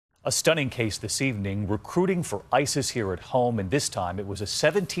A stunning case this evening, recruiting for ISIS here at home, and this time it was a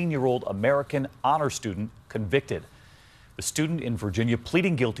 17-year-old American honor student convicted. The student in Virginia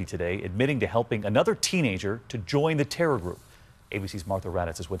pleading guilty today, admitting to helping another teenager to join the terror group. ABC's Martha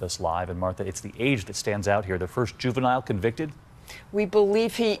Raddatz is with us live. And Martha, it's the age that stands out here. The first juvenile convicted? We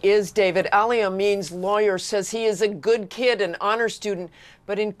believe he is, David. Ali Amin's lawyer says he is a good kid, an honor student.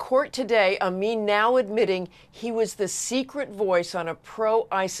 But in court today, Amin now admitting he was the secret voice on a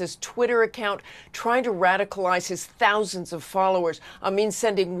pro-ISIS Twitter account trying to radicalize his thousands of followers. Amin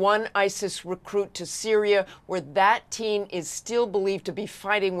sending one ISIS recruit to Syria, where that teen is still believed to be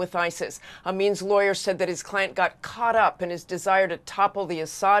fighting with ISIS. Amin's lawyer said that his client got caught up in his desire to topple the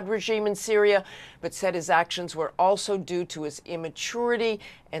Assad regime in Syria, but said his actions were also due to his immaturity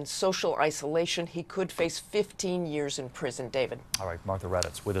and social isolation. He could face 15 years in prison, David. All right, Martha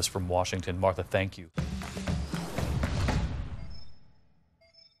Raddatz with us from Washington. Martha, thank you.